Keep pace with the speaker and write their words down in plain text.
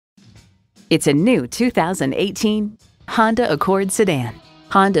It's a new 2018 Honda Accord Sedan.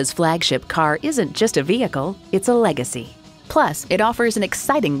 Honda's flagship car isn't just a vehicle, it's a legacy. Plus, it offers an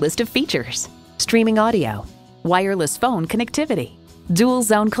exciting list of features: streaming audio, wireless phone connectivity,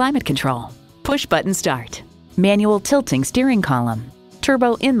 dual-zone climate control, push-button start, manual tilting steering column,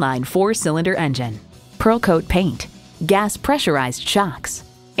 turbo inline 4-cylinder engine, pearl coat paint, gas pressurized shocks,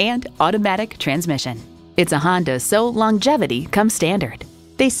 and automatic transmission. It's a Honda, so longevity comes standard.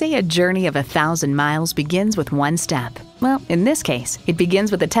 They say a journey of 1,000 miles begins with one step. Well, in this case, it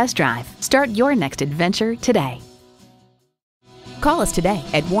begins with a test drive. Start your next adventure today. Call us today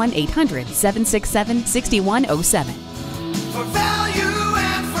at 1-800-767-6107.